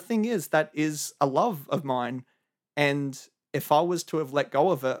 And the thing is, that is a love of mine. And if I was to have let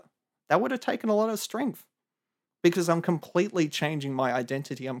go of it, that would have taken a lot of strength, because I'm completely changing my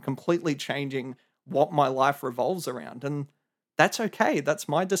identity. I'm completely changing what my life revolves around. And that's okay. That's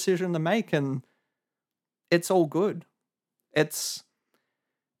my decision to make. And it's all good. It's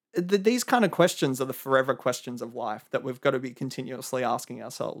these kind of questions are the forever questions of life that we've got to be continuously asking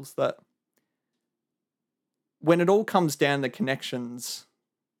ourselves. That when it all comes down to connections,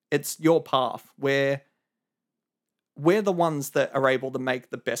 it's your path where we're the ones that are able to make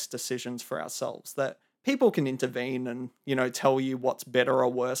the best decisions for ourselves. That people can intervene and, you know, tell you what's better or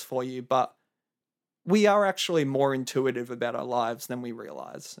worse for you, but we are actually more intuitive about our lives than we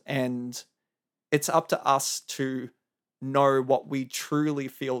realize. And it's up to us to know what we truly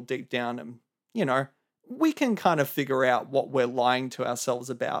feel deep down. And, you know, we can kind of figure out what we're lying to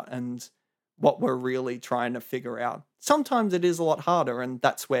ourselves about and what we're really trying to figure out. Sometimes it is a lot harder, and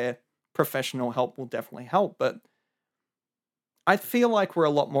that's where professional help will definitely help. But I feel like we're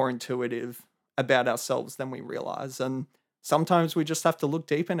a lot more intuitive about ourselves than we realize. And sometimes we just have to look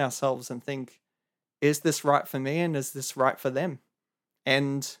deep in ourselves and think, is this right for me and is this right for them?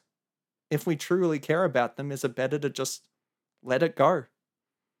 And if we truly care about them, is it better to just let it go?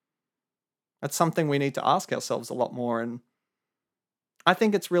 That's something we need to ask ourselves a lot more. And I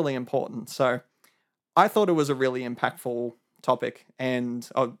think it's really important. So I thought it was a really impactful topic and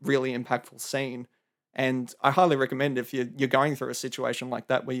a really impactful scene. And I highly recommend, if you're going through a situation like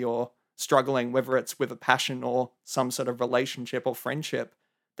that where you're struggling, whether it's with a passion or some sort of relationship or friendship,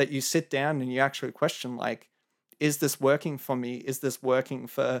 that you sit down and you actually question, like, is this working for me? Is this working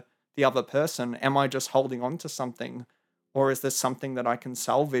for the other person? Am I just holding on to something? Or is this something that I can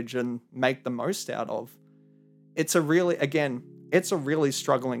salvage and make the most out of? It's a really, again, it's a really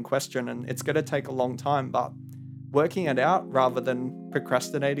struggling question, and it's going to take a long time, but working it out rather than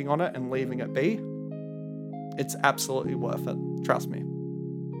procrastinating on it and leaving it be, it's absolutely worth it. Trust me.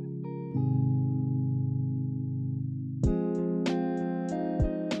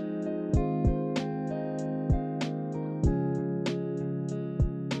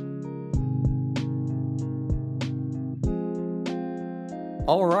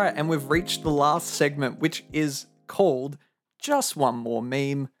 All right, and we've reached the last segment, which is called Just One More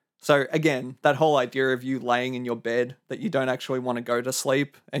Meme. So again, that whole idea of you laying in your bed, that you don't actually want to go to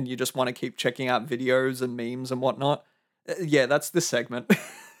sleep and you just want to keep checking out videos and memes and whatnot. Yeah, that's the segment.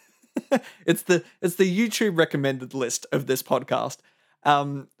 It's the YouTube recommended list of this podcast.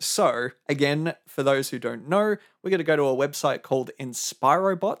 So again, for those who don't know, we're going to go to a website called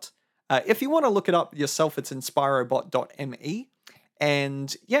Inspirobot. If you want to look it up yourself, it's inspirobot.me.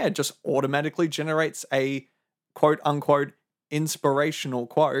 And yeah, it just automatically generates a quote unquote inspirational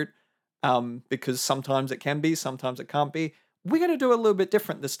quote, because sometimes it can be, sometimes it can't be. We're going to do it a little bit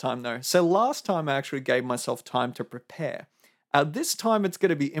different this time, though. So last time I actually gave myself time to prepare. This time it's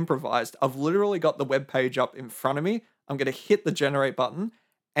going to be improvised. I've literally got the web page up in front of me. I'm going to hit the generate button,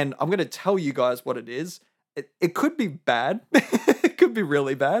 and I'm going to tell you guys what it is. It could be bad. It could be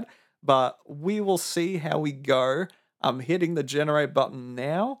really bad, but we will see how we go. I'm hitting the generate button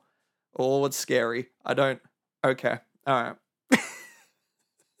now. Oh, it's scary. I don't... Okay. All right.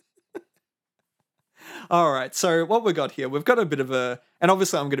 All right, so what we got here, we've got a bit of a, and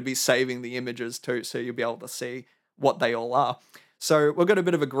obviously I'm going to be saving the images too, so you'll be able to see what they all are. So we've got a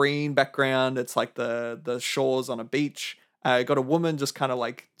bit of a green background. It's like the shores on a beach. Got a woman just kind of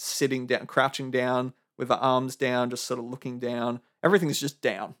like sitting down, crouching down with her arms down, just sort of looking down. Everything's just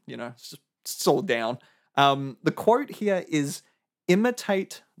down, it's all down. The quote here is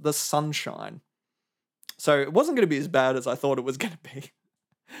imitate the sunshine. So it wasn't going to be as bad as I thought it was going to be.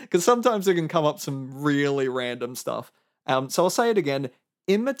 Because sometimes it can come up some really random stuff. So I'll say it again.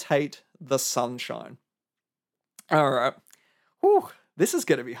 Imitate the sunshine. All right. Whew, this is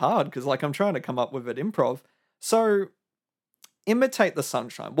going to be hard because I'm trying to come up with it improv. So imitate the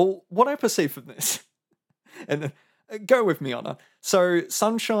sunshine. Well, what I perceive from this, and go with me on it. So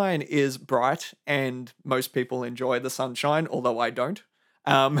sunshine is bright and most people enjoy the sunshine, although I don't.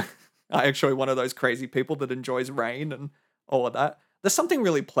 I'm actually one of those crazy people that enjoys rain and all of that. There's something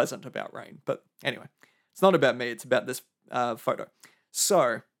really pleasant about rain, but anyway, it's not about me, it's about this photo.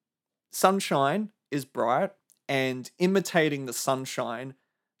 So, sunshine is bright, and imitating the sunshine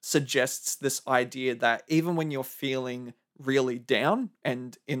suggests this idea that even when you're feeling really down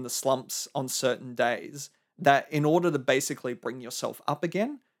and in the slumps on certain days, that in order to basically bring yourself up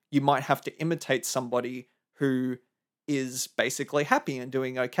again, you might have to imitate somebody who is basically happy and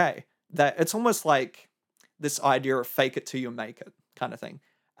doing okay. That it's almost like this idea of fake it till you make it kind of thing.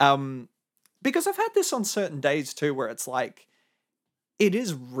 Because I've had this on certain days too, where it's like, it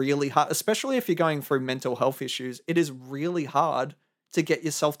is really hard, especially if you're going through mental health issues. It is really hard to get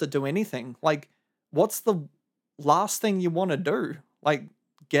yourself to do anything. Like, what's the last thing you want to do? Like,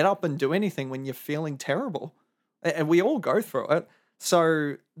 get up and do anything when you're feeling terrible. And we all go through it.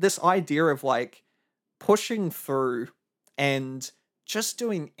 So this idea of like pushing through and just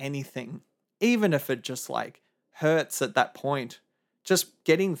doing anything, even if it just like hurts at that point, just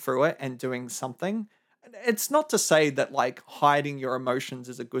getting through it and doing something. It's not to say that like hiding your emotions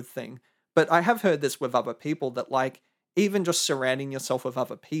is a good thing, but I have heard this with other people that like even just surrounding yourself with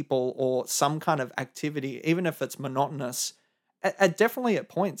other people or some kind of activity, even if it's monotonous, it definitely at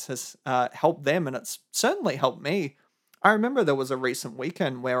points has helped them, and it's certainly helped me. I remember there was a recent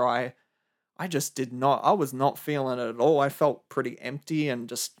weekend where I just did not, I was not feeling it at all. I felt pretty empty and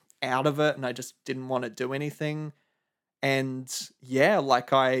just out of it, and I just didn't want to do anything. And yeah,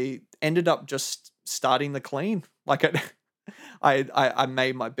 like I ended up just starting the clean. Like it, I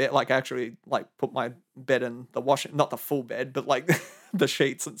made my bed, like actually like put my bed in the washing, not the full bed, but like the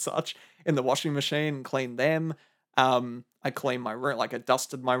sheets and such in the washing machine and cleaned them. I cleaned my room, like I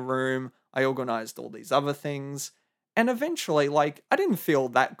dusted my room. I organized all these other things. And eventually, like, I didn't feel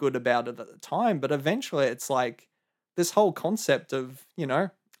that good about it at the time, but eventually it's like this whole concept of,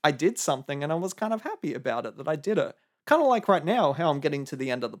 I did something and I was kind of happy about it that I did it. Kind of like right now, how I'm getting to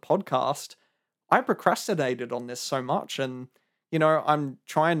the end of the podcast. I procrastinated on this so much, and, I'm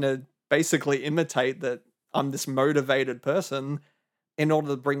trying to basically imitate that I'm this motivated person in order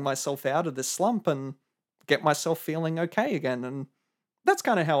to bring myself out of this slump and get myself feeling okay again. And that's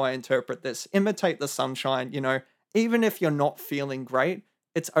kind of how I interpret this. Imitate the sunshine, even if you're not feeling great,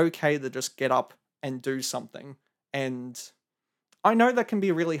 it's okay to just get up and do something. And I know that can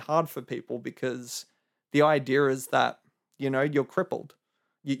be really hard for people because the idea is that, you're crippled.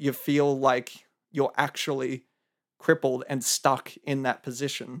 You feel like you're actually crippled and stuck in that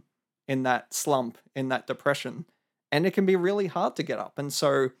position, in that slump, in that depression. And it can be really hard to get up. And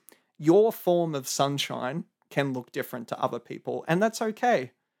so your form of sunshine can look different to other people. And that's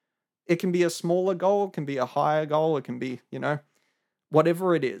okay. It can be a smaller goal, it can be a higher goal, it can be,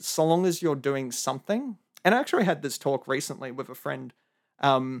 whatever it is, so long as you're doing something. And I actually had this talk recently with a friend,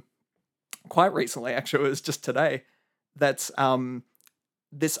 quite recently, actually, it was just today, that's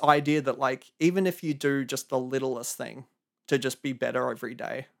this idea that, like, even if you do just the littlest thing to just be better every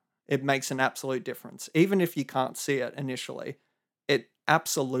day, it makes an absolute difference. Even if you can't see it initially, it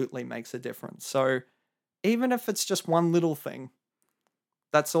absolutely makes a difference. So even if it's just one little thing,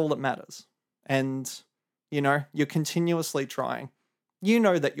 that's all that matters. And, you're continuously trying. You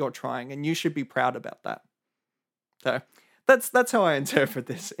know that you're trying, and you should be proud about that. So that's how I interpret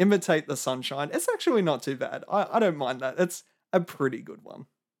this. Imitate the sunshine. It's actually not too bad. I don't mind that. It's a pretty good one.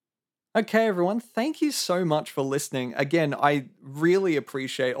 Okay, everyone, thank you so much for listening. Again, I really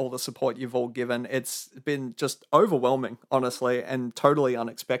appreciate all the support you've all given. It's been just overwhelming, honestly, and totally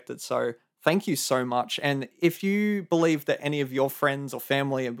unexpected. So thank you so much. And if you believe that any of your friends or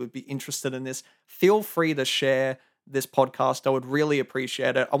family would be interested in this, feel free to share this podcast. I would really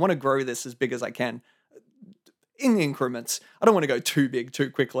appreciate it. I want to grow this as big as I can in increments. I don't want to go too big too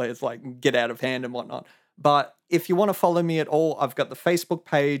quickly. It's like get out of hand and whatnot. But if you want to follow me at all, I've got the Facebook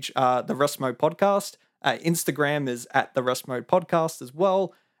page, the Rest Mode Podcast. Instagram is at the Rest Mode Podcast as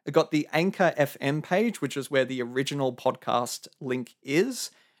well. I got the Anchor FM page, which is where the original podcast link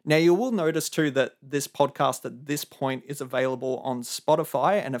is. Now, you will notice too that this podcast at this point is available on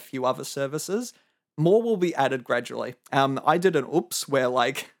Spotify and a few other services. More will be added gradually. I did an oops where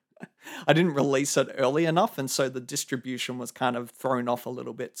like I didn't release it early enough, and so the distribution was kind of thrown off a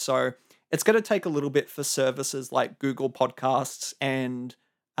little bit. So it's going to take a little bit for services like Google Podcasts and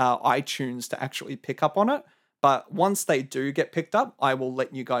iTunes to actually pick up on it. But once they do get picked up, I will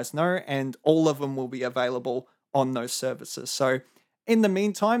let you guys know, and all of them will be available on those services. So in the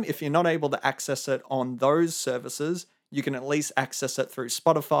meantime, if you're not able to access it on those services, you can at least access it through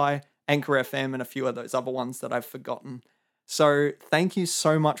Spotify, Anchor FM, and a few of those other ones that I've forgotten. So thank you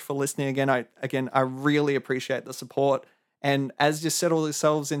so much for listening again. I really appreciate the support. And as you settle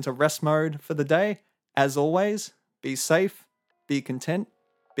yourselves into rest mode for the day, as always, be safe, be content,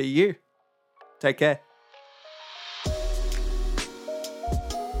 be you. Take care.